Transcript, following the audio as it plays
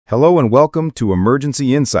Hello and welcome to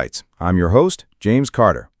Emergency Insights. I'm your host, James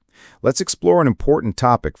Carter. Let's explore an important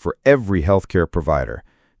topic for every healthcare provider: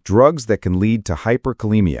 drugs that can lead to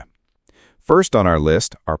hyperkalemia. First on our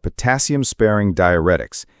list are potassium-sparing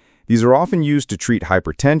diuretics. These are often used to treat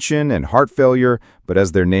hypertension and heart failure, but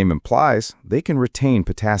as their name implies, they can retain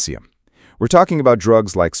potassium. We're talking about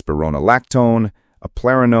drugs like Spironolactone,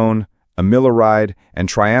 Eplerenone, Amiloride, and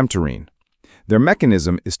Triamterene. Their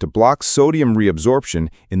mechanism is to block sodium reabsorption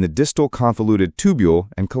in the distal convoluted tubule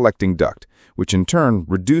and collecting duct, which in turn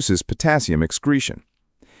reduces potassium excretion.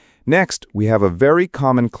 Next, we have a very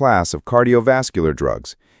common class of cardiovascular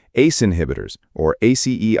drugs, ACE inhibitors, or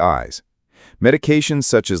ACEIs. Medications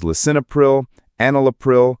such as Lisinopril,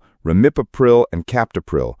 Enalapril, Trimethoprim, and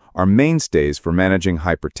Captopril are mainstays for managing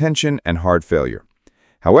hypertension and heart failure.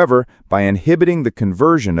 However, by inhibiting the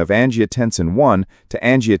conversion of angiotensin I to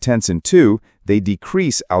angiotensin II, they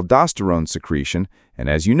decrease aldosterone secretion, and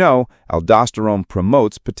as you know, aldosterone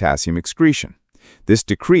promotes potassium excretion. This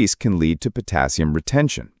decrease can lead to potassium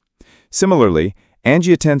retention. Similarly,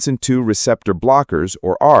 angiotensin II receptor blockers,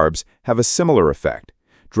 or ARBs, have a similar effect.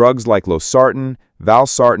 Drugs like Losartan,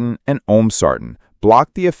 Valsartan, and Olmesartan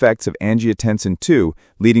block the effects of angiotensin II,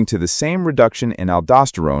 leading to the same reduction in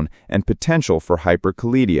aldosterone and potential for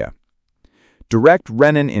hyperkalemia. Direct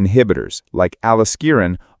renin inhibitors, like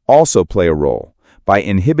Aliskiren, also play a role. By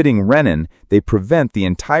inhibiting renin, they prevent the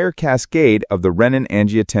entire cascade of the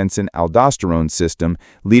renin-angiotensin-aldosterone system,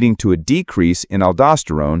 leading to a decrease in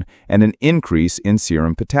aldosterone and an increase in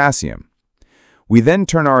serum potassium. We then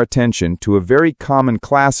turn our attention to a very common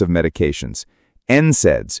class of medications,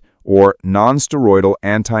 NSAIDs, or non-steroidal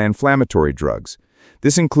anti-inflammatory drugs.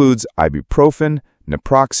 This includes Ibuprofen,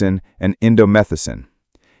 Naproxen, and indomethacin.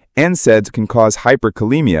 NSAIDs can cause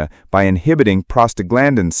hyperkalemia by inhibiting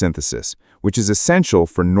prostaglandin synthesis, which is essential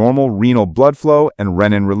for normal renal blood flow and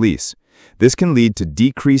renin release. This can lead to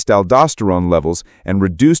decreased aldosterone levels and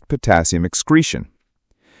reduced potassium excretion.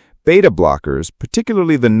 Beta blockers,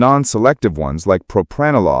 particularly the non-selective ones like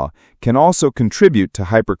Propranolol, can also contribute to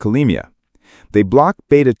hyperkalemia. They block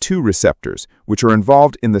beta-2 receptors, which are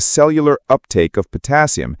involved in the cellular uptake of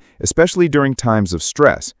potassium, especially during times of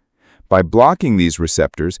stress. By blocking these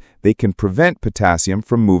receptors, they can prevent potassium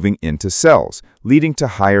from moving into cells, leading to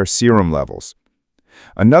higher serum levels.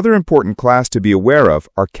 Another important class to be aware of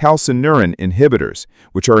are calcineurin inhibitors,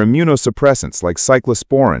 which are immunosuppressants like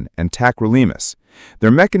Cyclosporine and Tacrolimus.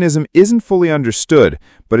 Their mechanism isn't fully understood,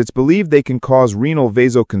 but it's believed they can cause renal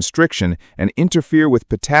vasoconstriction and interfere with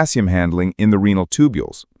potassium handling in the renal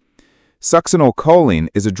tubules. Succinylcholine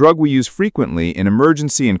is a drug we use frequently in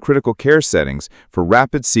emergency and critical care settings for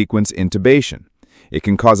rapid sequence intubation. It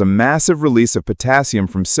can cause a massive release of potassium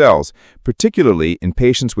from cells, particularly in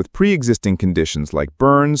patients with pre-existing conditions like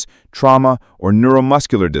burns, trauma, or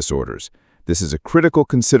neuromuscular disorders. This is a critical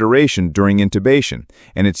consideration during intubation,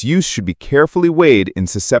 and its use should be carefully weighed in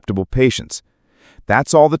susceptible patients.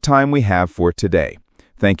 That's all the time we have for today.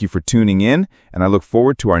 Thank you for tuning in, and I look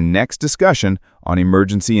forward to our next discussion on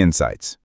Emergency Insights.